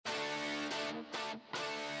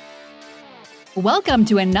Welcome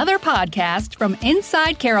to another podcast from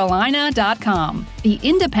InsideCarolina.com, the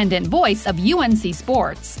independent voice of UNC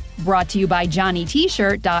sports. Brought to you by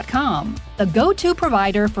JohnnyT-shirt.com, the go-to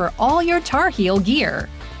provider for all your Tar Heel gear.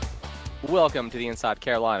 Welcome to the Inside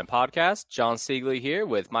Carolina podcast. Jon Seiglie here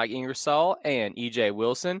with Mike Ingersoll and E.J.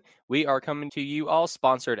 Wilson. We are coming to you all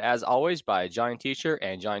sponsored, as always, by Johnny T-shirt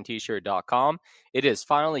and JohnnyT-shirt.com. It is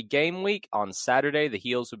finally game week. On Saturday, the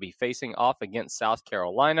Heels will be facing off against South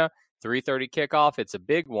Carolina. 3:30 kickoff. It's a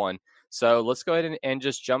big one. So let's go ahead and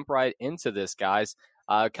just jump right into this, guys.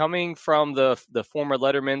 Coming from the former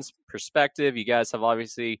Lettermen's perspective, you guys have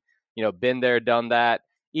obviously, been there, done that.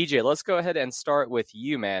 EJ, let's go ahead and start with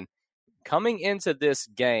you, man. Coming into this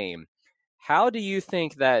game, how do you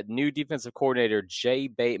think that new defensive coordinator Jay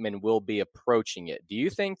Bateman will be approaching it? Do you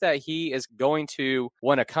think that he is going to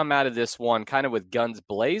want to come out of this one kind of with guns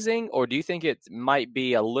blazing, or do you think it might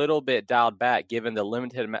be a little bit dialed back given the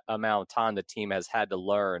limited amount of time the team has had to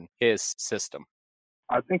learn his system?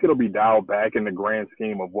 I think it'll be dialed back in the grand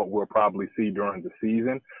scheme of what we'll probably see during the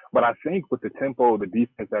season. But I think with the tempo of the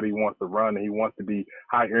defense that he wants to run, he wants to be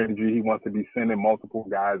high energy. He wants to be sending multiple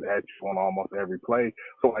guys at you on almost every play.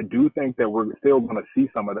 So I do think that we're still going to see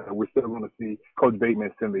some of that. We're still going to see Coach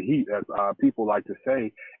Bateman send the heat, as people like to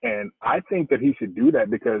say. And I think that he should do that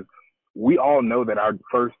because we all know that our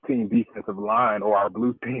first team defensive line or our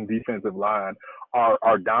blue team defensive line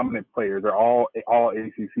are dominant players. They're all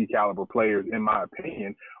ACC caliber players, in my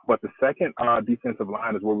opinion. But the second defensive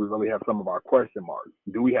line is where we really have some of our question marks.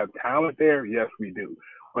 Do we have talent there? Yes, we do.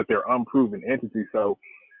 But they're unproven entities. So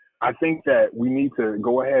I think that we need to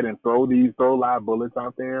go ahead and throw live bullets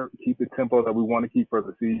out there, keep the tempo that we want to keep for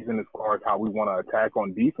the season as far as how we want to attack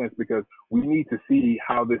on defense, because we need to see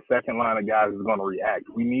how this second line of guys is going to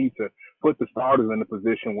react. We need to put the starters in a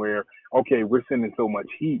position where, okay, we're sending so much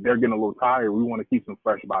heat, they're getting a little tired. We want to keep some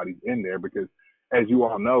fresh bodies in there because, as you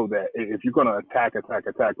all know, that if you're going to attack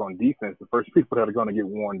on defense, the first people that are going to get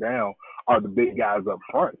worn down are the big guys up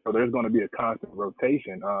front. So there's going to be a constant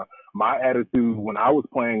rotation. My attitude when I was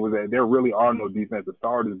playing was that there really are no defensive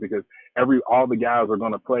starters because all the guys are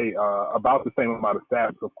going to play about the same amount of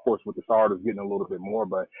snaps, of course, with the starters getting a little bit more.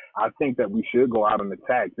 But I think that we should go out and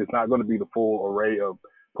attack. It's not going to be the full array of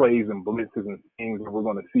plays and blitzes and things that we're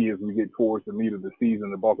going to see as we get towards the meat of the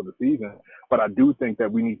season, the bulk of the season. But I do think that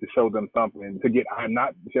we need to show them something to get,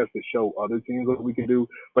 not just to show other teams what we can do,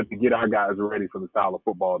 but to get our guys ready for the style of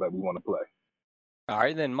football that we want to play. All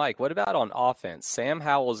right, then, Mike, what about on offense? Sam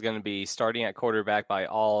Howell is going to be starting at quarterback by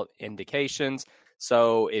all indications.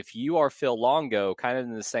 So if you are Phil Longo, kind of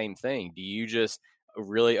in the same thing, do you just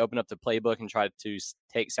really open up the playbook and try to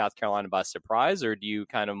take South Carolina by surprise, or do you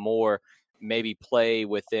kind of more maybe play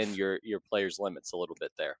within your players' limits a little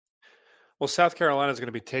bit there? Well, South Carolina is going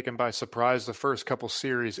to be taken by surprise the first couple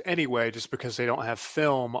series anyway, just because they don't have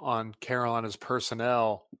film on Carolina's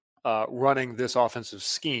personnel running this offensive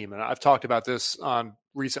scheme. And I've talked about this on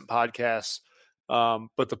recent podcasts,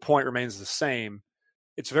 but the point remains the same.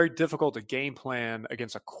 It's very difficult to game plan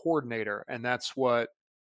against a coordinator, and that's what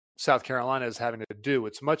South Carolina is having to do.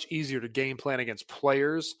 It's much easier to game plan against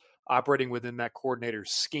players operating within that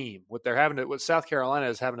coordinator's scheme. What South Carolina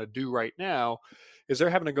is having to do right now is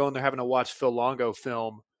they're having to go and they're having to watch Phil Longo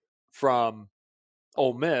film from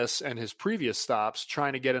Ole Miss and his previous stops,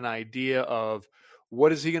 trying to get an idea of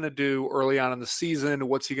what is he going to do early on in the season?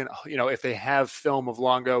 What's he going to, if they have film of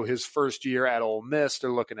Longo his first year at Ole Miss,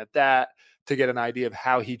 they're looking at that to get an idea of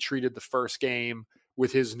how he treated the first game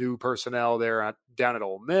with his new personnel there down at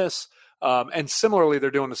Ole Miss. And similarly,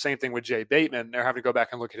 they're doing the same thing with Jay Bateman. They're having to go back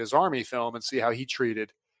and look at his Army film and see how he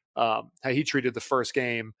treated the first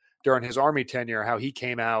game during his Army tenure, how he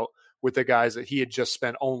came out with the guys that he had just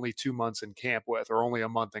spent only 2 months in camp with, or only a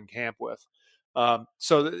month in camp with.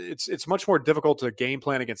 So it's much more difficult to game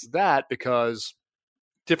plan against that because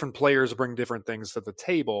different players bring different things to the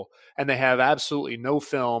table, and they have absolutely no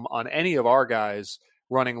film on any of our guys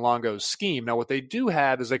running Longo's scheme. Now, what they do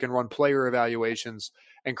have is they can run player evaluations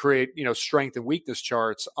and create, strength and weakness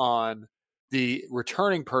charts on the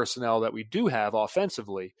returning personnel that we do have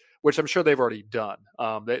offensively, which I'm sure they've already done.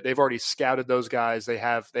 They've already scouted those guys. They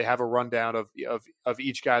have a rundown of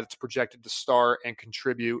each guy that's projected to start and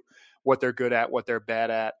contribute, what they're good at, what they're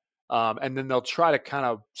bad at. And then they'll try to kind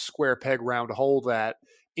of square peg round hole that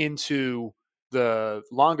into the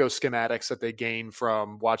Longo schematics that they gain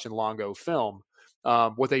from watching Longo film.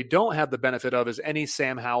 What they don't have the benefit of is any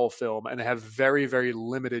Sam Howell film, and they have very, very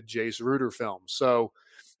limited Jace Ruder film. So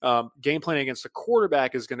game planning against the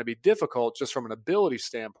quarterback is going to be difficult just from an ability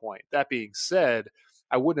standpoint. That being said,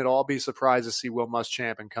 I wouldn't at all be surprised to see Will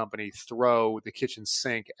Muschamp and company throw the kitchen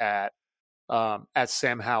sink at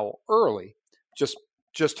Sam Howell early.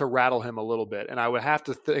 just to rattle him a little bit. And I would have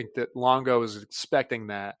to think that Longo is expecting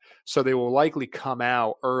that. So they will likely come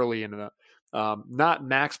out early in not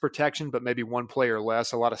max protection, but maybe one player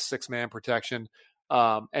less, a lot of 6-man protection,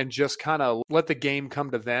 and just kind of let the game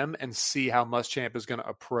come to them and see how Muschamp is going to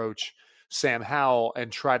approach Sam Howell and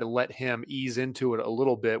try to let him ease into it a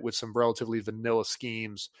little bit with some relatively vanilla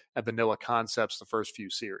schemes and vanilla concepts the first few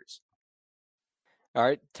series. All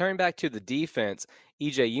right, turning back to the defense,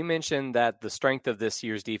 EJ, you mentioned that the strength of this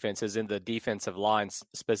year's defense is in the defensive line,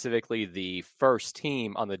 specifically the first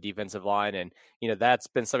team on the defensive line. And, that's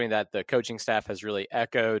been something that the coaching staff has really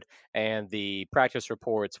echoed, and the practice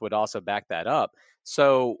reports would also back that up.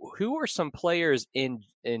 So who are some players in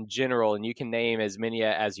general, and you can name as many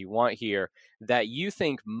as you want here, that you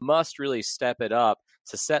think must really step it up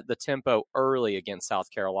to set the tempo early against South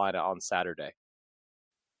Carolina on Saturday?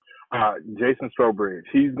 Jason Strowbridge,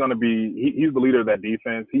 he's going to be, he's the leader of that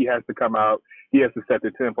defense. He has to come out. He has to set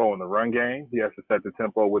the tempo in the run game. He has to set the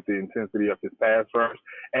tempo with the intensity of his pass rush,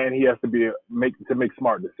 and he has to make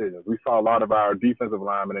smart decisions. We saw a lot of our defensive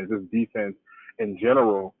linemen and just defense in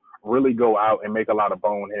general really go out and make a lot of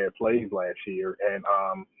bonehead plays last year. And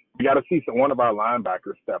we got to see one of our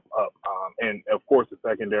linebackers step up, and of course the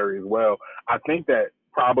secondary as well. I think that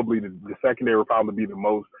probably the secondary will probably be the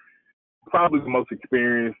most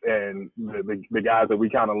experienced and the guys that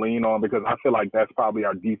we kind of lean on, because I feel like that's probably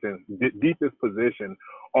our deepest position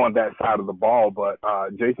on that side of the ball. But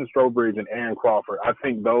Jason Strowbridge and Aaron Crawford, I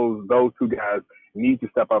think those two guys need to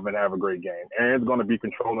step up and have a great game. Aaron's going to be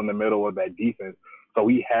controlling the middle of that defense, so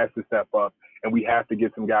he has to step up, and we have to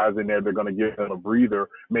get some guys in there that are going to give them a breather,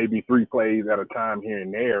 maybe 3 plays at a time here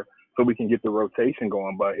and there, so we can get the rotation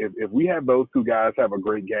going. But if we have those two guys have a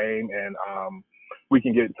great game, and we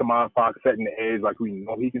can get Tamon Fox setting the edge like we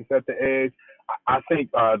know he can set the edge, I think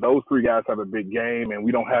those 3 guys have a big game, and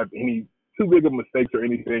we don't have any too big of mistakes or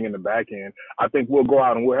anything in the back end. I think we'll go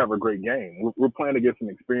out and we'll have a great game. We're playing against an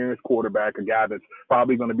experienced quarterback, a guy that's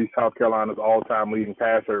probably going to be South Carolina's all-time leading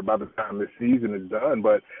passer by the time this season is done.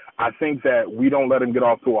 But I think that we don't let him get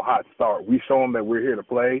off to a hot start. We show him that we're here to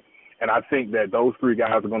play. And I think that those 3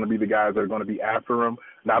 guys are going to be the guys that are going to be after him,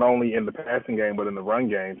 not only in the passing game, but in the run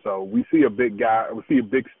game. So we see a big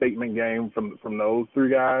statement game from those 3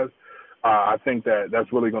 guys. I think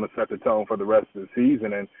that's really going to set the tone for the rest of the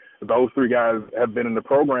season. And those 3 guys have been in the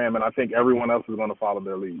program, and I think everyone else is going to follow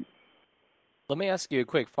their lead. Let me ask you a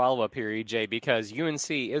quick follow-up here, EJ, because UNC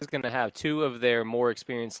is going to have 2 of their more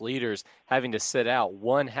experienced leaders having to sit out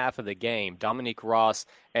one half of the game, Dominique Ross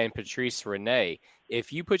and Patrice Rene.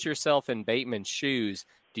 If you put yourself in Bateman's shoes,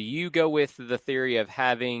 do you go with the theory of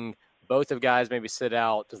having both of guys maybe sit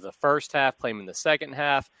out to the first half, play them in the second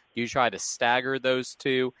half? Do you try to stagger those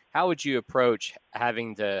 2? How would you approach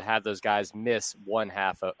having to have those guys miss one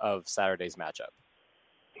half of Saturday's matchup?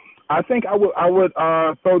 I think I would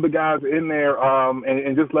throw the guys in there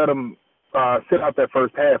and just let them sit out that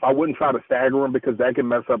first half. I wouldn't try to stagger them because that can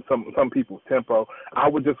mess up some people's tempo. I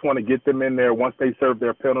would just want to get them in there once they serve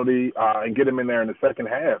their penalty and get them in there in the second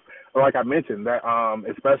half. Like I mentioned, that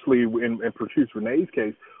especially in Patrice Renee's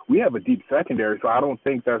case, we have a deep secondary, so I don't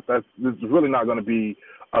think this is really not going to be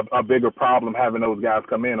a bigger problem having those guys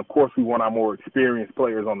come in. Of course, we want our more experienced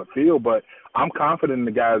players on the field, but I'm confident in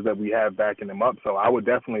the guys that we have backing them up. So I would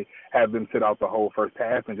definitely have them sit out the whole first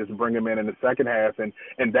half and just bring them in the second half. And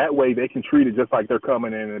that way they can treat it just like they're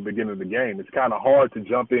coming in the beginning of the game. It's kind of hard to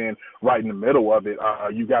jump in right in the middle of it.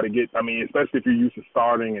 You got to especially if you're used to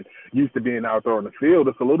starting and used to being out there on the field,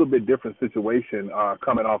 it's a little bit different situation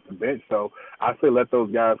coming off the bench. So I say let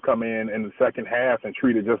those guys come in the second half and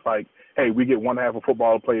treat it just like, hey, we get one half of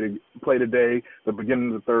football to play today. The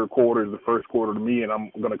beginning of the third quarter is the first quarter to me, and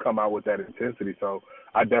I'm going to come out with that intensity. So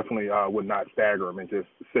I definitely would not stagger them and just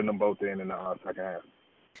send them both in the second half.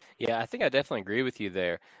 Yeah, I think I definitely agree with you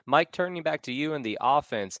there. Mike, turning back to you in the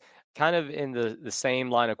offense, kind of in the same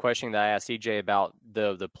line of questioning that I asked EJ about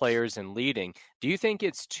the players and leading, do you think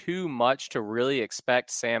it's too much to really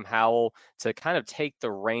expect Sam Howell to kind of take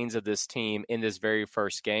the reins of this team in this very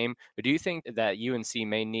first game? Or do you think that UNC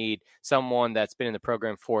may need someone that's been in the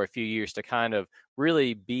program for a few years to kind of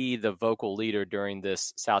really be the vocal leader during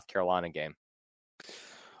this South Carolina game?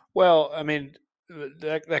 Well, I mean,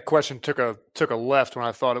 that question took a left when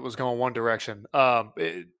I thought it was going one direction.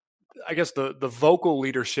 I guess the vocal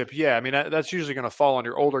leadership, yeah. I mean, that's usually going to fall on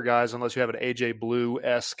your older guys unless you have an AJ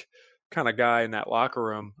Blue-esque kind of guy in that locker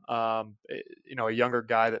room. A younger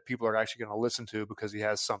guy that people are actually going to listen to because he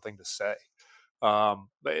has something to say.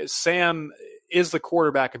 But Sam is the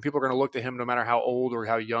quarterback, and people are going to look to him no matter how old or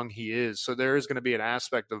how young he is. So there is going to be an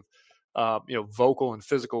aspect vocal and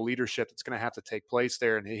physical leadership that's going to have to take place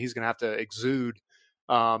there, and he's going to have to exude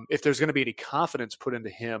if there's going to be any confidence put into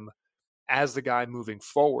him as the guy moving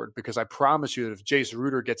forward. Because I promise you that if Jace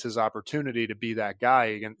Ruder gets his opportunity to be that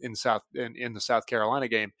guy in the South Carolina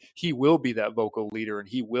game, he will be that vocal leader, and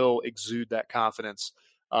he will exude that confidence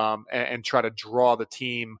and try to draw the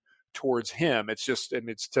team towards him.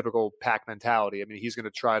 It's typical Pack mentality. I mean, he's going to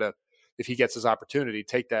try to, if he gets his opportunity,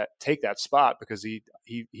 take that spot because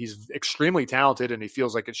he's extremely talented and he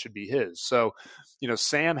feels like it should be his. So,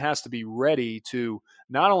 Sam has to be ready to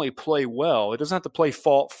not only play well, it doesn't have to play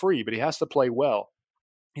fault free, but he has to play well.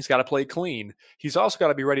 He's got to play clean. He's also got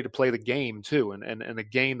to be ready to play the game too. And the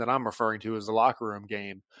game that I'm referring to is the locker room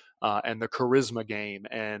game and the charisma game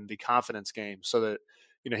and the confidence game, so that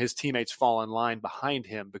his teammates fall in line behind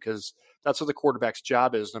him, because that's what the quarterback's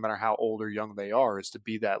job is, no matter how old or young they are, is to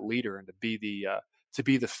be that leader and to be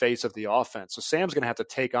the face of the offense. So Sam's going to have to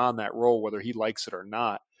take on that role, whether he likes it or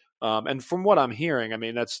not. And from what I'm hearing, I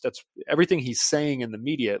mean, that's everything he's saying in the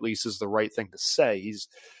media, at least, is the right thing to say. He's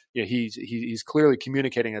clearly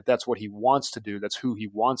communicating that that's what he wants to do. That's who he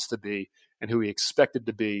wants to be and who he expected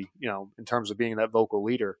to be, in terms of being that vocal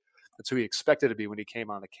leader. That's who he expected to be when he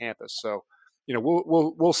came on the campus. So,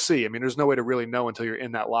 we'll see. I mean, there's no way to really know until you're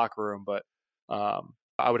in that locker room, but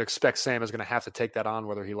I would expect Sam is going to have to take that on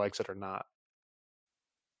whether he likes it or not.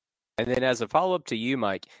 And then as a follow-up to you,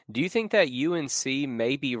 Mike, do you think that UNC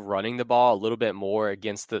may be running the ball a little bit more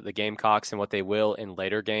against the Gamecocks and what they will in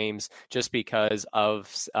later games, just because of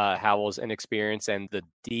Howell's inexperience and the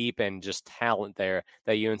deep and just talent there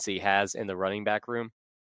that UNC has in the running back room?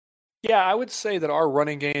 Yeah, I would say that our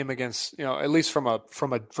running game against, at least from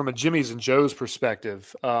a Jimmy's and Joe's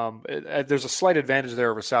perspective, there's a slight advantage there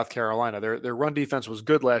over South Carolina. Their run defense was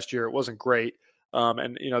good last year. It wasn't great.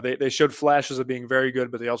 And they showed flashes of being very good,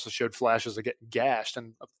 but they also showed flashes of getting gashed.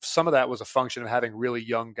 And some of that was a function of having really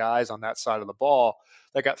young guys on that side of the ball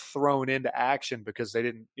that got thrown into action because they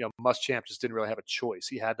didn't, Muschamp just didn't really have a choice.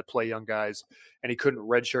 He had to play young guys, and he couldn't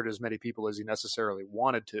redshirt as many people as he necessarily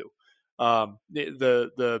wanted to.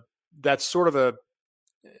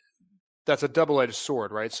 That's a double-edged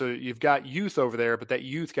sword, right? So you've got youth over there, but that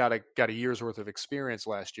youth got a year's worth of experience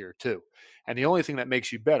last year too. And the only thing that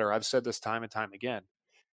makes you better, I've said this time and time again,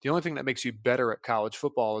 the only thing that makes you better at college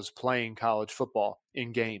football is playing college football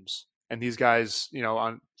in games. And these guys,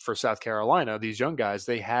 for South Carolina, these young guys,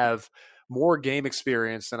 they have more game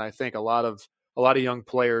experience than I think a lot of young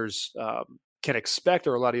players can expect,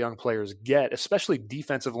 or a lot of young players get, especially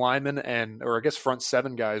defensive linemen or I guess front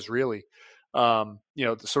seven guys, really.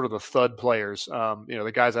 Sort of the thud players,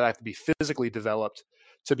 the guys that have to be physically developed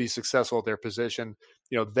to be successful at their position.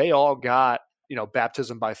 They all got,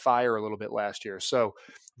 baptism by fire a little bit last year. So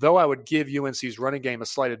though I would give UNC's running game a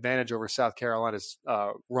slight advantage over South Carolina's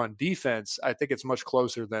run defense, I think it's much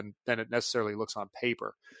closer than it necessarily looks on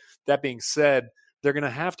paper. That being said,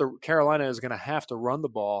 Carolina is going to have to run the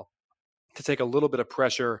ball to take a little bit of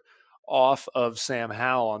pressure off of Sam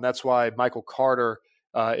Howell. And that's why Michael Carter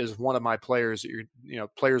is one of my players,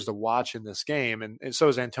 players to watch in this game. And so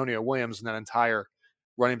is Antonio Williams and that entire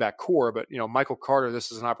running back core. But, Michael Carter,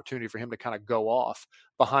 this is an opportunity for him to kind of go off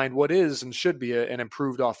behind what is and should be an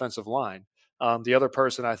improved offensive line. The other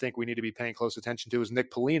person I think we need to be paying close attention to is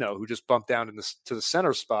Nick Polino, who just bumped down to the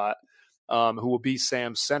center spot, who will be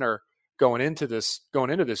Sam's center going into this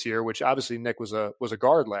year, which obviously Nick was a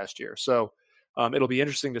guard last year. So it'll be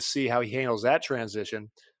interesting to see how he handles that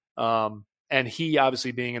transition. And he,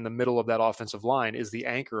 obviously being in the middle of that offensive line, is the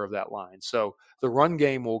anchor of that line. So the run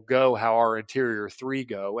game will go how our interior three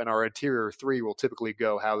go, and our interior three will typically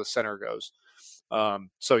go how the center goes.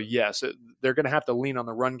 So yes, they're going to have to lean on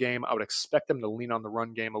the run game. I would expect them to lean on the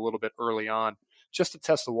run game a little bit early on, just to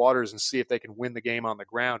test the waters and see if they can win the game on the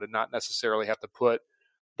ground and not necessarily have to put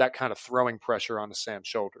that kind of throwing pressure onto Sam's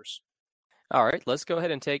shoulders. All right, let's go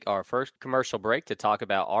ahead and take our first commercial break to talk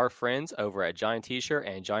about our friends over at Giant T-Shirt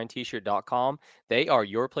and GiantT-shirt.com. They are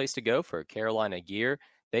your place to go for Carolina gear.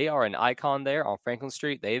 They are an icon there on Franklin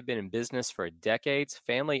Street. They've been in business for decades,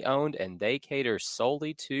 family-owned, and they cater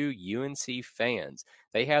solely to UNC fans.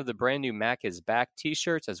 They have the brand new Mac is Back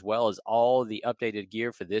T-shirts, as well as all the updated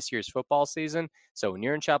gear for this year's football season. So when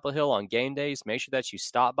you're in Chapel Hill on game days, make sure that you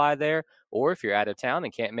stop by there. Or if you're out of town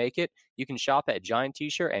and can't make it, you can shop at Giant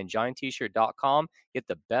T-shirt and GiantT-shirt.com. Get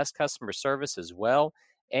the best customer service as well.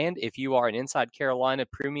 And if you are an Inside Carolina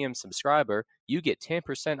premium subscriber, you get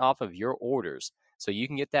 10% off of your orders. So you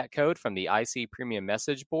can get that code from the IC Premium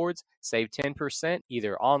message boards. Save 10%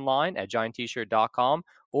 either online at GiantT-shirt.com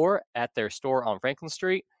or at their store on Franklin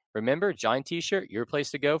Street. Remember, Giant T-shirt, your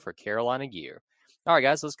place to go for Carolina gear. All right,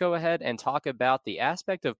 guys, let's go ahead and talk about the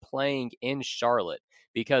aspect of playing in Charlotte,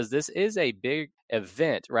 because this is a big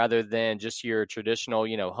event rather than just your traditional,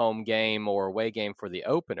 home game or away game for the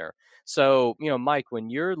opener. So, Mike,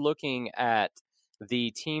 when you're looking at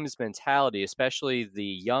the team's mentality, especially the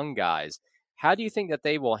young guys, how do you think that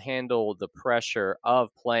they will handle the pressure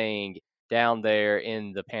of playing down there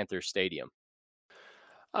in the Panthers Stadium?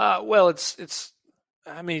 Well, it's.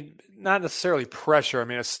 I mean, not necessarily pressure. I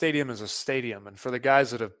mean, a stadium is a stadium, and for the guys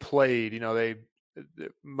that have played,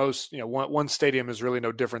 one stadium is really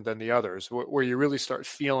no different than the others. Where you really start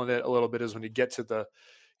feeling it a little bit is when you get to the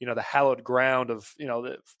hallowed ground of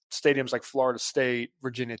the stadiums like Florida State,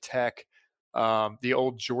 Virginia Tech, the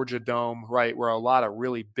old Georgia Dome, right, where a lot of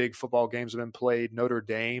really big football games have been played. Notre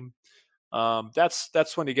Dame.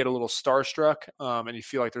 That's when you get a little starstruck, and you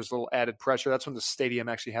feel like there's a little added pressure. That's when the stadium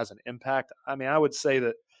actually has an impact. I mean, I would say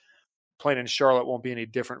that playing in Charlotte won't be any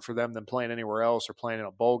different for them than playing anywhere else or playing in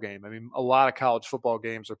a bowl game. I mean, a lot of college football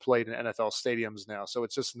games are played in NFL stadiums now, so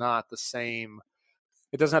it's just not the same.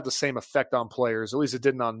 It doesn't have the same effect on players. At least it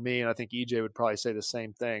didn't on me, and I think EJ would probably say the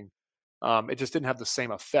same thing. It just didn't have the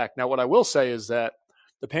same effect. Now, what I will say is that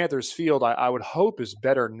the Panthers field, I would hope, is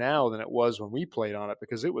better now than it was when we played on it,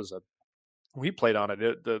 because we played on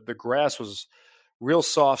it. The grass was real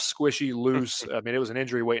soft, squishy, loose. I mean, it was an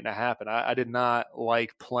injury waiting to happen. I did not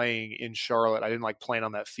like playing in Charlotte. I didn't like playing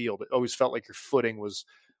on that field. It always felt like your footing was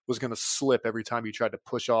going to slip every time you tried to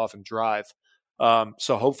push off and drive.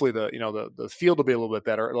 So hopefully the field will be a little bit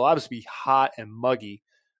better. It'll obviously be hot and muggy,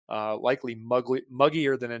 likely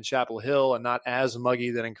muggier than in Chapel Hill and not as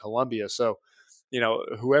muggy than in Columbia. So,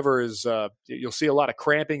 whoever is, you'll see a lot of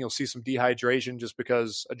cramping. You'll see some dehydration just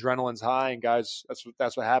because adrenaline's high, and guys,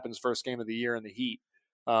 that's what happens first game of the year in the heat.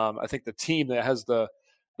 I think the team that has the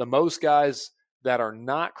most guys that are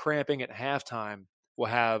not cramping at halftime will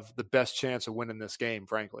have the best chance of winning this game,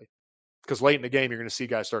 frankly, because late in the game, you're going to see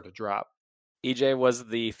guys start to drop. EJ, was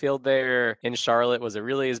the field there in Charlotte, was it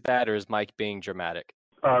really as bad, or is Mike being dramatic?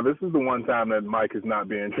 This is the one time that Mike is not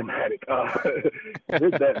being dramatic.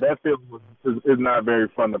 That field is not very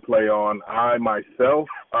fun to play on. I myself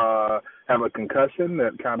have a concussion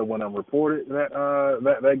that kind of went unreported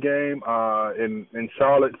that game in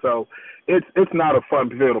Charlotte. So it's not a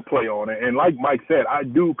fun field to play on. And like Mike said, I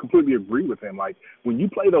do completely agree with him. Like when you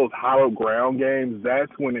play those hollow ground games,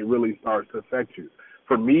 that's when it really starts to affect you.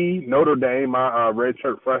 For me, Notre Dame, my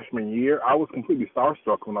redshirt freshman year, I was completely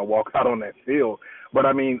starstruck when I walked out on that field. But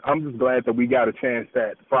I mean, I'm just glad that we got a chance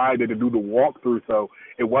that Friday to do the walkthrough. So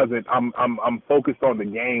it wasn't. I'm focused on the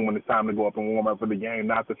game when it's time to go up and warm up for the game,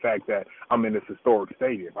 not the fact that I'm in this historic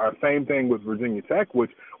stadium. Same thing with Virginia Tech,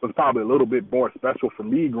 which was probably a little bit more special for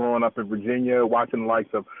me growing up in Virginia, watching the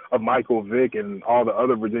likes of Michael Vick and all the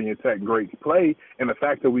other Virginia Tech greats play, and the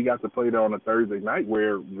fact that we got to play there on a Thursday night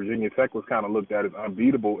where Virginia Tech was kind of looked at as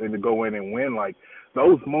unbeatable, and to go in and win, like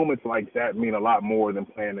those moments like that mean a lot more than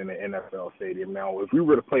playing in an NFL stadium. Now, if we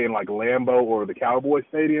were to play in like Lambeau or the Cowboys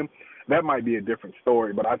Stadium, that might be a different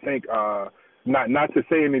story. But I think not to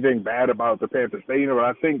say anything bad about the Panthers Stadium, but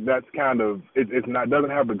I think that's kind of it's not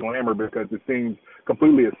doesn't have the glamour because it seems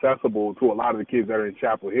completely accessible to a lot of the kids that are in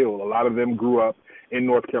Chapel Hill. A lot of them grew up in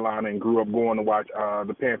North Carolina and grew up going to watch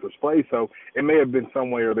the Panthers play. So it may have been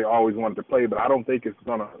somewhere they always wanted to play, but I don't think it's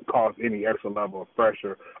going to cause any extra level of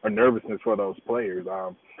pressure or nervousness for those players.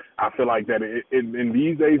 I feel like that in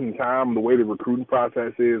these days and time, the way the recruiting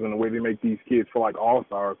process is and the way they make these kids feel like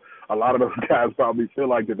all-stars, a lot of those guys probably feel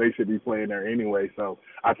like that they should be playing there anyway. So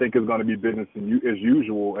I think it's going to be business as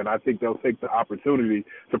usual, and I think they'll take the opportunity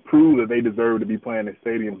to prove that they deserve to be playing in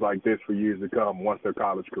stadiums like this for years to come once their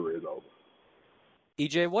college career is over.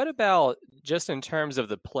 EJ, what about just in terms of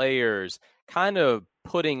the players kind of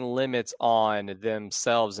putting limits on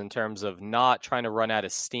themselves in terms of not trying to run out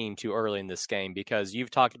of steam too early in this game? Because you've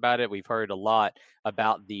talked about it. We've heard a lot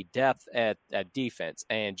about the depth at defense.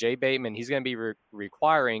 And Jay Bateman, he's going to be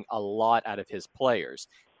requiring a lot out of his players.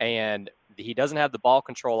 And he doesn't have the ball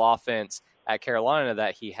control offense at Carolina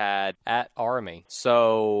that he had at Army.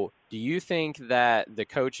 So do you think that the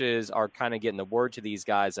coaches are kind of getting the word to these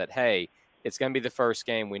guys that, hey, it's going to be the first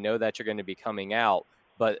game. We know that you're going to be coming out,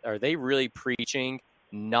 but are they really preaching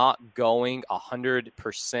not going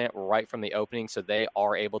 100% right from the opening so they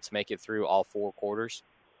are able to make it through all four quarters?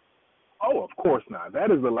 Oh, of course not. That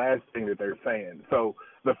is the last thing that they're saying. So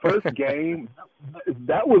the first game,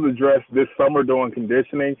 that was addressed this summer during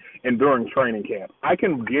conditioning and during training camp. I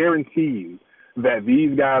can guarantee you that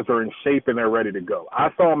these guys are in shape and they're ready to go. I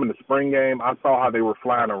saw them in the spring game. I saw how they were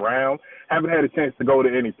flying around. Haven't had a chance to go to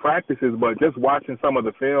any practices, but just watching some of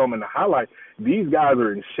the film and the highlights, these guys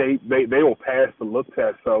are in shape. They will pass the look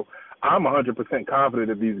test. So I'm 100% confident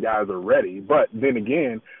that these guys are ready. But then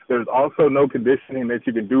again, there's also no conditioning that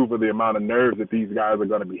you can do for the amount of nerves that these guys are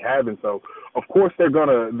going to be having. So, of course, they're going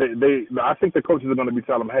to – I think the coaches are going to be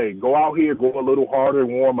telling them, hey, go out here, go a little harder,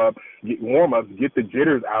 warm-ups, get the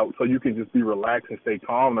jitters out so you can just be relaxed and stay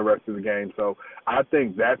calm the rest of the game. So I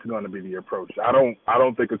think that's going to be the approach. I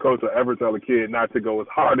don't think a coach will ever tell a kid not to go as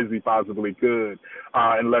hard as he possibly could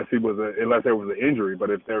unless there was an injury. But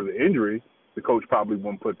if there's an injury, the coach probably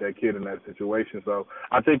wouldn't put that kid in that situation. So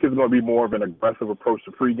I think it's going to be more of an aggressive approach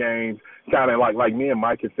to pre-games, kind of like me and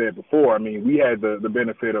Mike had said before. I mean, we had the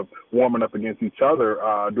benefit of warming up against each other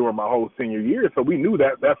during my whole senior year, so we knew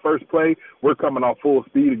that first play, we're coming off full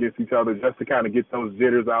speed against each other just to kind of get those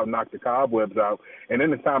jitters out, knock the cobwebs out, and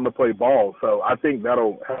then it's time to play ball. So I think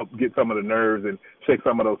that'll help get some of the nerves and shake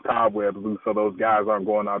some of those cobwebs loose so those guys aren't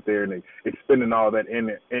going out there and expending all that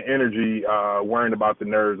energy worrying about the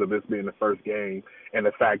nerves of this being the first game and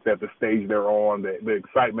the fact that the stage they're on, the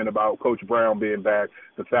excitement about Coach Brown being back,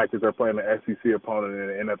 the fact that they're playing an SEC opponent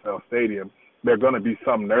in an NFL stadium, there are going to be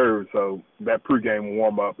some nerves. So that pregame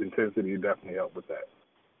warm-up intensity definitely helped with that.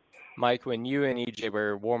 Mike, when you and EJ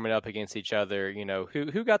were warming up against each other,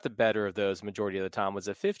 who got the better of those majority of the time? Was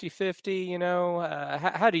it 50-50?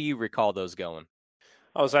 How do you recall those going?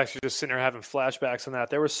 I was actually just sitting there having flashbacks on that.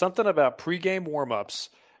 There was something about pregame warm-ups,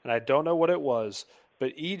 and I don't know what it was,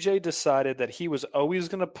 but EJ decided that he was always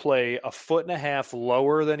going to play a foot and a half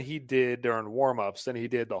lower than he did during warm-ups than he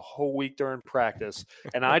did the whole week during practice.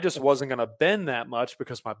 And I just wasn't going to bend that much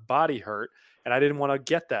because my body hurt, and I didn't want to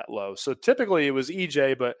get that low. So typically it was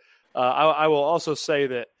EJ, but I will also say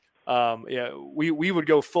that we would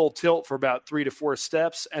go full tilt for about 3 to 4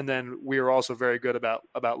 steps, and then we were also very good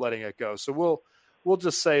about letting it go. So we'll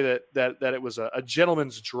just say that it was a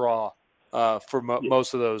gentleman's draw for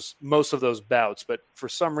most of those bouts. But for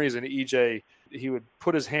some reason, EJ, he would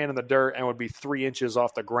put his hand in the dirt and would be 3 inches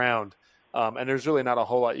off the ground. And there's really not a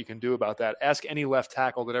whole lot you can do about that. Ask any left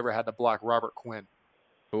tackle that ever had to block Robert Quinn.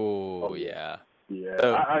 Oh, yeah. Yeah.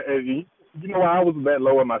 I was that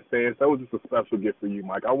low in my stance. That was just a special gift for you,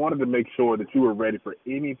 Mike. I wanted to make sure that you were ready for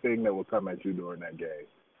anything that would come at you during that game.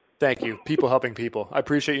 Thank you. People helping people. I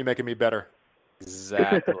appreciate you making me better.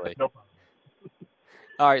 Exactly. No problem.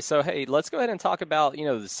 All right, so, hey, let's go ahead and talk about,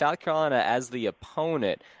 the South Carolina as the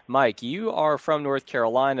opponent. Mike, you are from North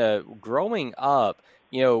Carolina. Growing up,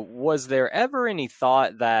 was there ever any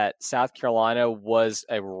thought that South Carolina was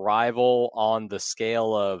a rival on the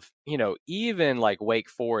scale of, even like Wake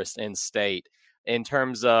Forest in state in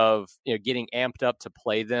terms of, getting amped up to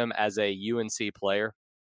play them as a UNC player?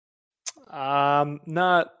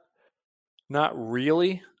 Not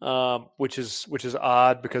really, which is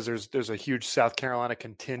odd because there's a huge South Carolina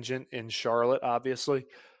contingent in Charlotte, obviously.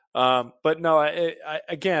 But no,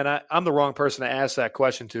 I'm the wrong person to ask that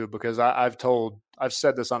question to because I've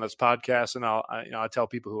said this on this podcast, and I tell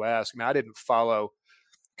people who ask. I mean, I didn't follow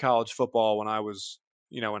college football when I was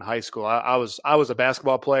in high school. I was a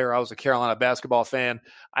basketball player. I was a Carolina basketball fan.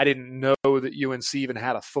 I didn't know that UNC even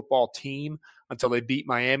had a football team until they beat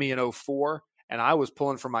Miami in 2004. And I was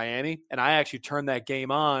pulling for Miami, and I actually turned that game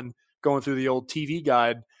on going through the old TV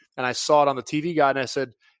guide, and I saw it on the TV guide, and I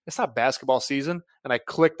said, it's not basketball season. And I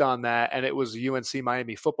clicked on that, and it was a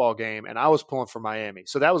UNC-Miami football game, and I was pulling for Miami.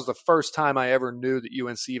 So that was the first time I ever knew that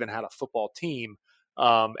UNC even had a football team,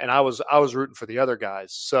 and I was rooting for the other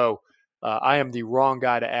guys. So I am the wrong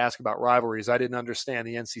guy to ask about rivalries. I didn't understand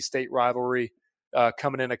the NC State rivalry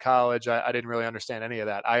coming into college. I didn't really understand any of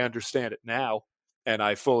that. I understand it now. And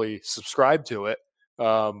I fully subscribe to it,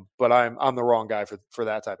 but I'm the wrong guy for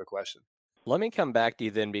that type of question. Let me come back to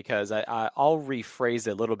you then because I'll rephrase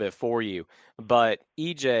it a little bit for you. But,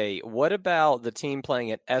 EJ, what about the team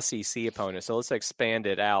playing an SEC opponent? So let's expand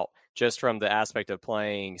it out just from the aspect of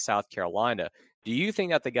playing South Carolina. Do you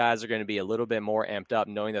think that the guys are going to be a little bit more amped up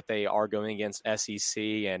knowing that they are going against SEC?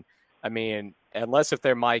 And, I mean, unless if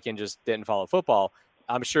they're Mike and just didn't follow football,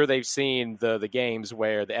 I'm sure they've seen the games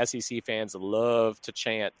where the SEC fans love to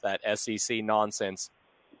chant that SEC nonsense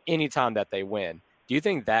anytime that they win. Do you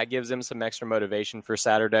think that gives them some extra motivation for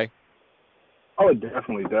Saturday? Oh, it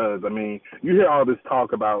definitely does. I mean, you hear all this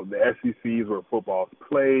talk about the SECs where football's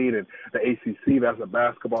played and the ACC, that's a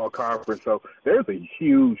basketball conference. So there's a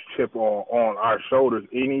huge chip on our shoulders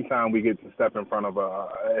anytime we get to step in front of a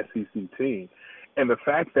SEC team. And the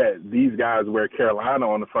fact that these guys wear Carolina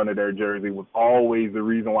on the front of their jersey was always the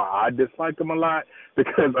reason why I disliked them a lot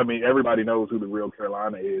because, I mean, everybody knows who the real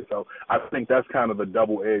Carolina is. So I think that's kind of the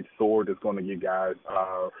double-edged sword that's going to get guys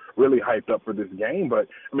really hyped up for this game. But,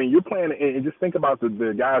 I mean, you're playing – and just think about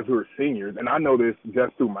the guys who are seniors, and I know this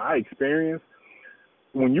just through my experience.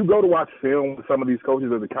 when you go to watch film with some of these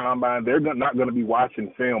coaches at the combine, they're not going to be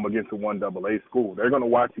watching film against a 1AA school. They're going to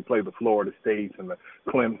watch you play the Florida States and the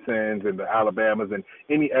Clemsons and the Alabamas and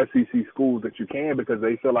any SEC schools that you can, because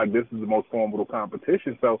they feel like this is the most formidable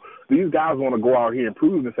competition. So these guys want to go out here and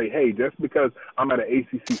prove and say, hey, just because I'm at an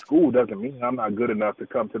ACC school doesn't mean I'm not good enough to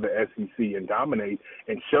come to the SEC and dominate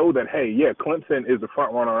and show that, hey, yeah, Clemson is the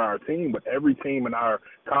front runner on our team, but every team in our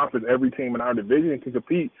conference, every team in our division can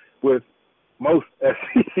compete with most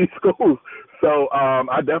SEC schools. So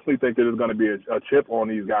I definitely think that there's going to be a chip on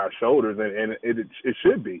these guys' shoulders, and it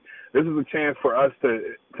should be. This is a chance for us to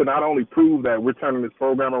not only prove that we're turning this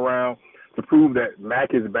program around, to prove that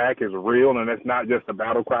MAC is back, is real, and that's not just a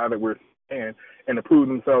battle cry that we're saying, and to prove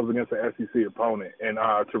themselves against an SEC opponent. And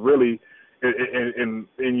to really, and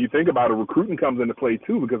you think about it, recruiting comes into play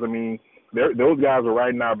too, because, I mean, those guys are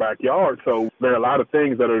right in our backyard, so there are a lot of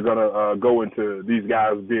things that are going to go into these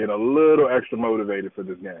guys being a little extra motivated for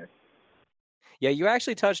this game. Yeah, you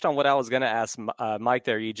actually touched on what I was going to ask Mike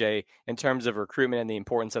there, EJ, in terms of recruitment and the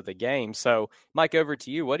importance of the game. So, Mike, over to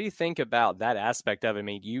you. What do you think about that aspect of it? I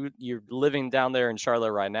mean, you're living down there in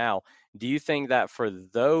Charlotte right now. Do you think that for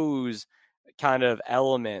those kind of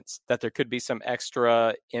elements that there could be some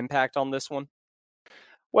extra impact on this one?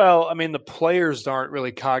 Well, I mean, the players aren't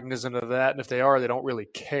really cognizant of that, and if they are, they don't really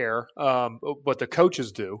care. But the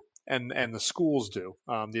coaches do, and the schools do.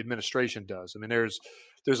 The administration does. I mean,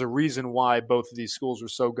 there's a reason why both of these schools were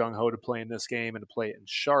so gung ho to play in this game and to play it in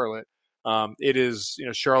Charlotte. It is,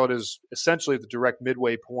 Charlotte is essentially the direct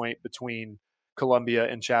midway point between Columbia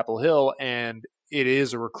and Chapel Hill, and it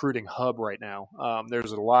is a recruiting hub right now.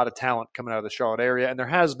 There's a lot of talent coming out of the Charlotte area, and there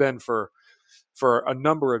has been for a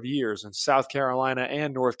number of years. And South Carolina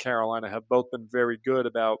and North Carolina have both been very good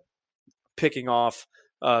about picking off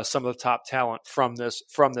some of the top talent from this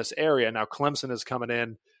area. Now Clemson is coming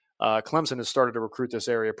in. Clemson has started to recruit this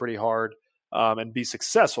area pretty hard and be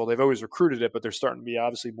successful. They've always recruited it, but they're starting to be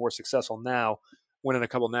obviously more successful now. Winning a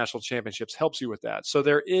couple of national championships helps you with that. So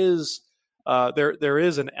there is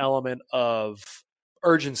an element of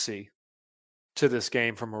urgency to this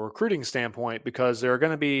game from a recruiting standpoint, because there are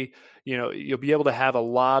going to be, you'll be able to have a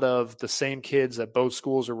lot of the same kids that both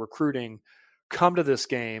schools are recruiting come to this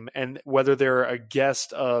game. And whether they're a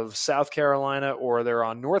guest of South Carolina or they're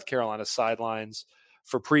on North Carolina sidelines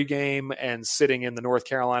for pregame and sitting in the North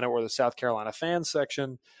Carolina or the South Carolina fan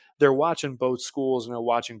section, they're watching both schools and they're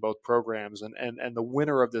watching both programs. And the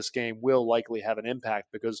winner of this game will likely have an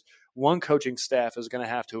impact, because one coaching staff is going to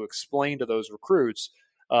have to explain to those recruits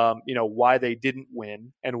why they didn't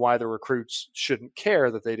win and why the recruits shouldn't care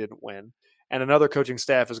that they didn't win. And another coaching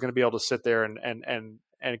staff is going to be able to sit there and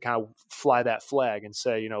kind of fly that flag and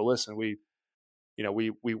say, listen, we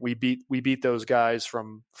beat those guys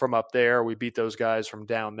from up there. We beat those guys from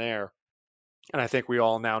down there. And I think we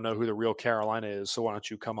all now know who the real Carolina is. So why don't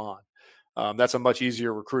you come on? That's a much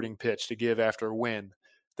easier recruiting pitch to give after a win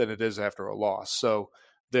than it is after a loss. So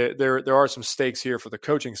there are some stakes here for the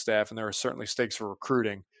coaching staff, and there are certainly stakes for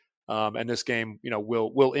recruiting. And this game,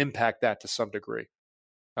 will impact that to some degree.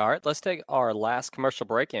 All right, let's take our last commercial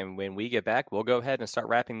break, and when we get back, we'll go ahead and start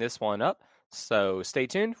wrapping this one up. So stay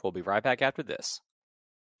tuned. We'll be right back after this.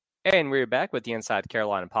 And we're back with the Inside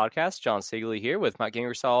Carolina podcast. Jon Seiglie here with Mike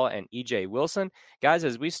Ingersoll and E.J. Wilson. Guys,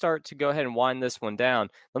 as we start to go ahead and wind this one down,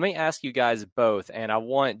 let me ask you guys both, and I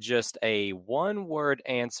want just a one-word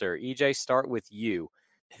answer. E.J., start with you.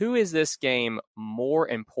 Who is this game more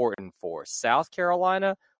important for, South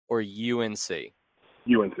Carolina or UNC?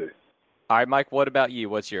 UNC. All right, Mike, what about you?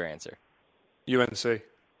 What's your answer? UNC.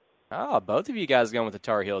 Oh, both of you guys going with the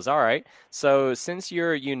Tar Heels. All right. So since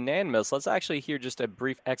you're unanimous, let's actually hear just a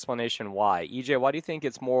brief explanation why. EJ, why do you think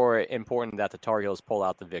it's more important that the Tar Heels pull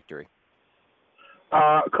out the victory?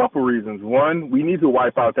 A couple reasons. One, we need to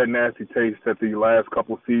wipe out that nasty taste that the last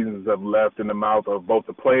couple seasons have left in the mouth of both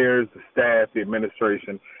the players, the staff, the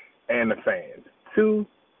administration, and the fans. Two,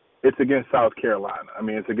 it's against South Carolina. I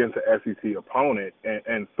mean, it's against an SEC opponent.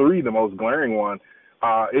 And three, the most glaring one,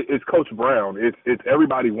 it's Coach Brown. It's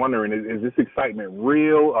everybody wondering, is this excitement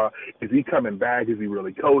real? Is he coming back? Is he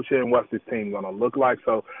really coaching? What's this team going to look like?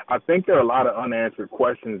 So I think there are a lot of unanswered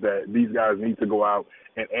questions that these guys need to go out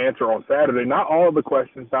and answer on Saturday. Not all of the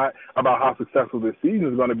questions not about how successful this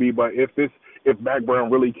season is going to be, but if Mack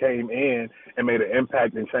Brown really came in and made an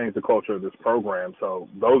impact and changed the culture of this program. So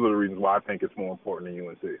those are the reasons why I think it's more important than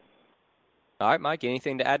UNC. All right, Mike,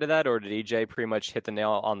 anything to add to that, or did EJ pretty much hit the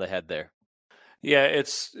nail on the head there? Yeah,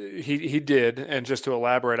 he did, and just to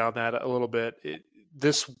elaborate on that a little bit,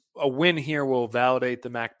 a win here will validate the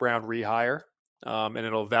Mack Brown rehire, and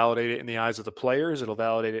it'll validate it in the eyes of the players. It'll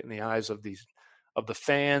validate it in the eyes of the the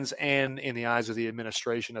fans and in the eyes of the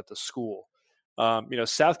administration at the school.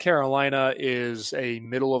 South Carolina is a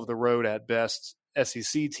middle of the road at best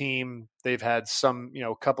SEC team. They've had some,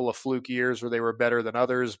 couple of fluke years where they were better than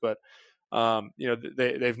others, but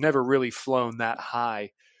they've never really flown that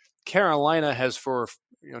high.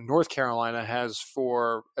 North Carolina has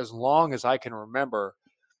for as long as I can remember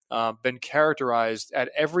been characterized at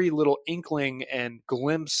every little inkling and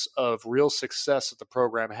glimpse of real success that the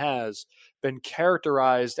program has been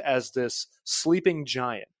characterized as this sleeping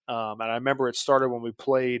giant. And I remember it started when we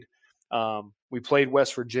played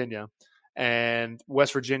West Virginia, and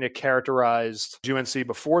West Virginia characterized UNC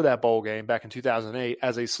before that bowl game back in 2008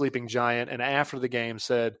 as a sleeping giant, and after the game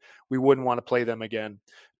said we wouldn't want to play them again.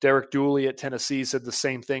 Derek Dooley at Tennessee said the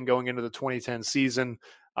same thing going into the 2010 season.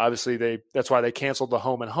 Obviously, that's why they canceled the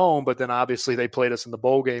home and home, but then obviously they played us in the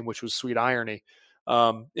bowl game, which was sweet irony.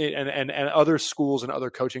 And other schools and other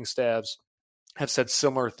coaching staffs have said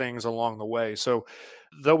similar things along the way. So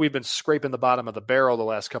though we've been scraping the bottom of the barrel the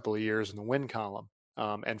last couple of years in the win column,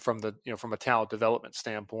 and from a talent development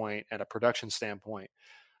standpoint and a production standpoint,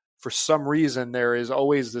 for some reason there is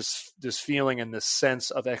always this feeling and this sense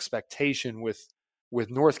of expectation with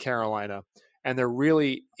North Carolina, and there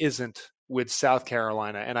really isn't with South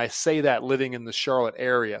Carolina. And I say that living in the Charlotte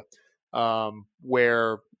area,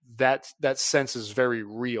 where that sense is very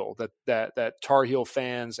real, that Tar Heel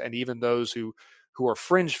fans and even those who are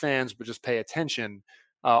fringe fans but just pay attention,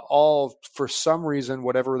 all for some reason,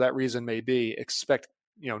 whatever that reason may be, expect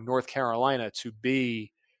North Carolina to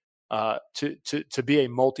be to be a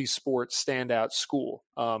multi-sport standout school.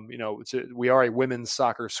 We are a women's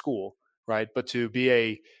soccer school, right? But to be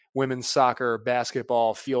a women's soccer,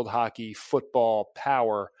 basketball, field hockey, football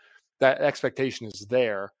power, that expectation is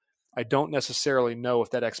there. I don't necessarily know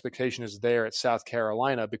if that expectation is there at South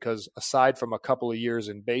Carolina, because aside from a couple of years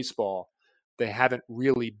in baseball, they haven't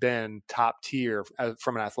really been top tier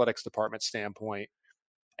from an athletics department standpoint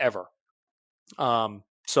ever.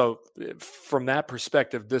 So from that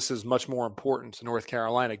perspective, this is much more important to North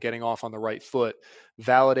Carolina getting off on the right foot,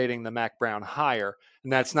 validating the Mac Brown hire.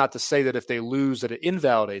 And that's not to say that if they lose that it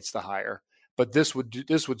invalidates the hire, but this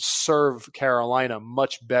would serve Carolina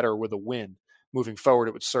much better with a win moving forward.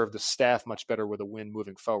 It would serve the staff much better with a win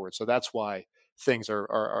moving forward. So that's why things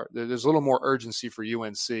are there's a little more urgency for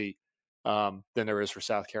UNC than there is for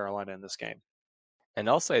South Carolina in this game. And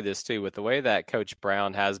I'll say this too, with the way that Coach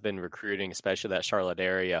Brown has been recruiting, especially that Charlotte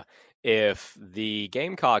area, if the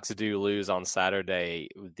Gamecocks do lose on Saturday,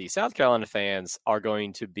 the South Carolina fans are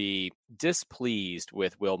going to be displeased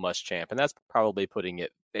with Will Muschamp, and that's probably putting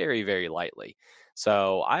it very, very lightly.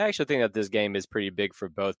 So I actually think that this game is pretty big for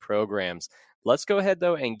both programs. Let's go ahead,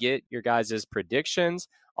 though, and get your guys' predictions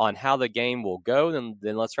on how the game will go. Then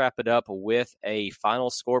let's wrap it up with a final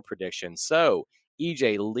score prediction. So,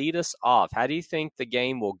 EJ, lead us off. How do you think the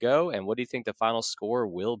game will go, and what do you think the final score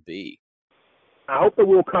will be? I hope that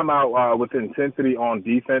we'll come out with intensity on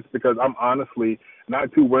defense, because I'm honestly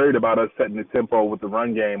not too worried about us setting the tempo with the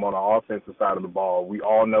run game on the offensive side of the ball. We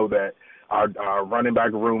all know that our running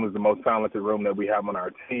back room is the most talented room that we have on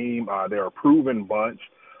our team. They're a proven bunch.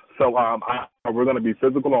 So we're going to be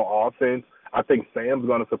physical on offense. I think Sam's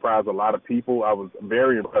going to surprise a lot of people. I was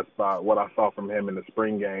very impressed by what I saw from him in the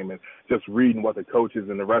spring game and just reading what the coaches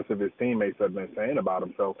and the rest of his teammates have been saying about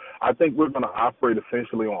him. So I think we're going to operate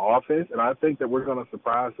essentially on offense, and I think that we're going to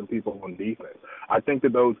surprise some people on defense. I think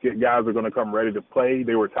that those guys are going to come ready to play.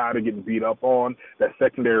 They were tired of getting beat up on. That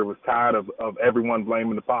secondary was tired of everyone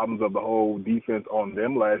blaming the problems of the whole defense on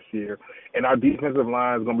them last year. And our defensive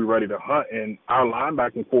line is going to be ready to hunt, and our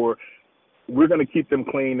linebacking core, we're going to keep them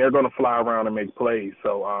clean. They're going to fly around and make plays.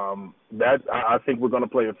 So I think we're going to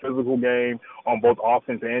play a physical game on both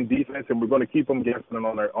offense and defense, and we're going to keep them guessing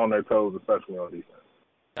on their toes, especially on defense.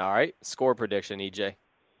 All right, score prediction, EJ.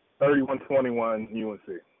 31-21 UNC.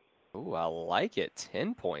 Ooh, I like it.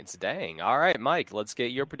 10 points. Dang. All right, Mike, let's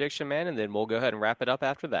get your prediction, man, and then we'll go ahead and wrap it up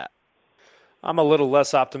after that. I'm a little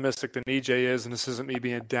less optimistic than EJ is, and this isn't me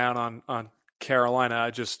being down on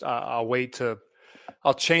Carolina.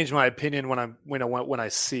 I'll change my opinion when I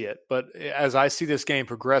see it. But as I see this game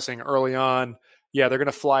progressing early on, yeah, they're going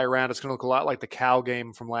to fly around. It's going to look a lot like the Cal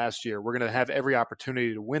game from last year. We're going to have every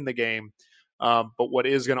opportunity to win the game. But what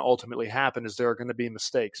is going to ultimately happen is there are going to be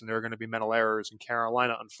mistakes and there are going to be mental errors. And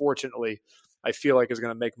Carolina, unfortunately, I feel like is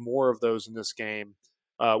going to make more of those in this game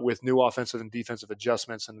with new offensive and defensive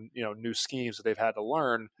adjustments and new schemes that they've had to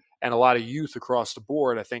learn, and a lot of youth across the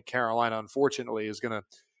board. I think Carolina, unfortunately, is going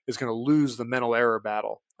to lose the mental error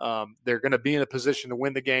battle. They're going to be in a position to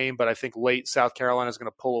win the game, but I think late South Carolina is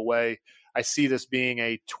going to pull away. I see this being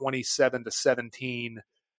a 27-17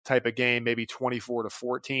 type of game, maybe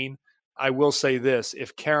 24-14. I will say this,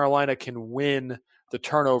 if Carolina can win the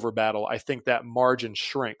turnover battle, I think that margin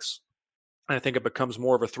shrinks. And I think it becomes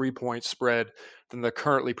more of a 3-point spread than the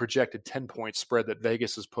currently projected 10-point spread that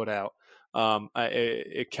Vegas has put out.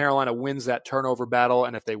 If Carolina wins that turnover battle,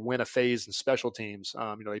 and if they win a phase in special teams,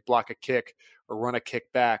 they block a kick or run a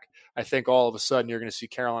kick back, I think all of a sudden you're going to see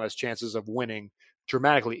Carolina's chances of winning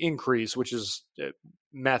dramatically increase, which is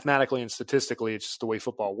mathematically and statistically, it's just the way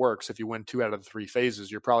football works. If you win 2 out of the 3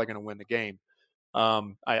 phases, you're probably going to win the game.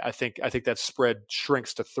 I think that spread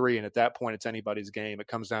shrinks to 3, and at that point, it's anybody's game. It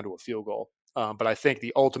comes down to a field goal. But I think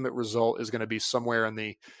the ultimate result is going to be somewhere in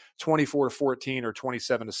the 24-14 or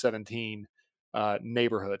 27-17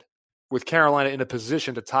 neighborhood, with Carolina in a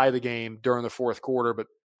position to tie the game during the fourth quarter. But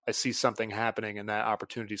I see something happening and that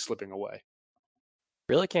opportunity slipping away.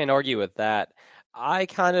 Really can't argue with that. I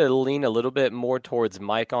kind of lean a little bit more towards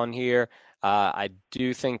Mike on here. I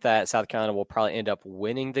do think that South Carolina will probably end up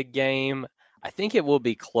winning the game. I think it will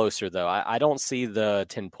be closer, though. I don't see the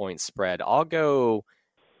 10-point spread. I'll go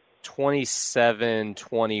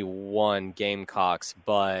 27-21 Gamecocks,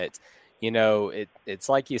 but, it's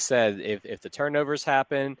like you said, if the turnovers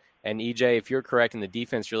happen, and EJ, if you're correct and the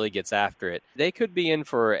defense really gets after it, they could be in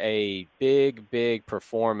for a big, big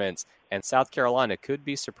performance, and South Carolina could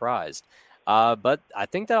be surprised. But I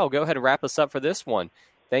think that'll go ahead and wrap us up for this one.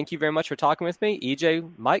 Thank you very much for talking with me.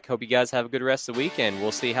 EJ, Mike, hope you guys have a good rest of the weekend.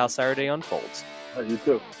 We'll see how Saturday unfolds. You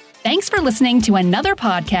too. Thanks for listening to another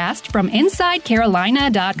podcast from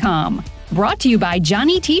InsideCarolina.com. Brought to you by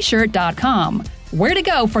JohnnyT-shirt.com. Where to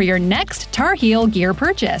go for your next Tar Heel gear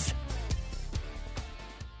purchase.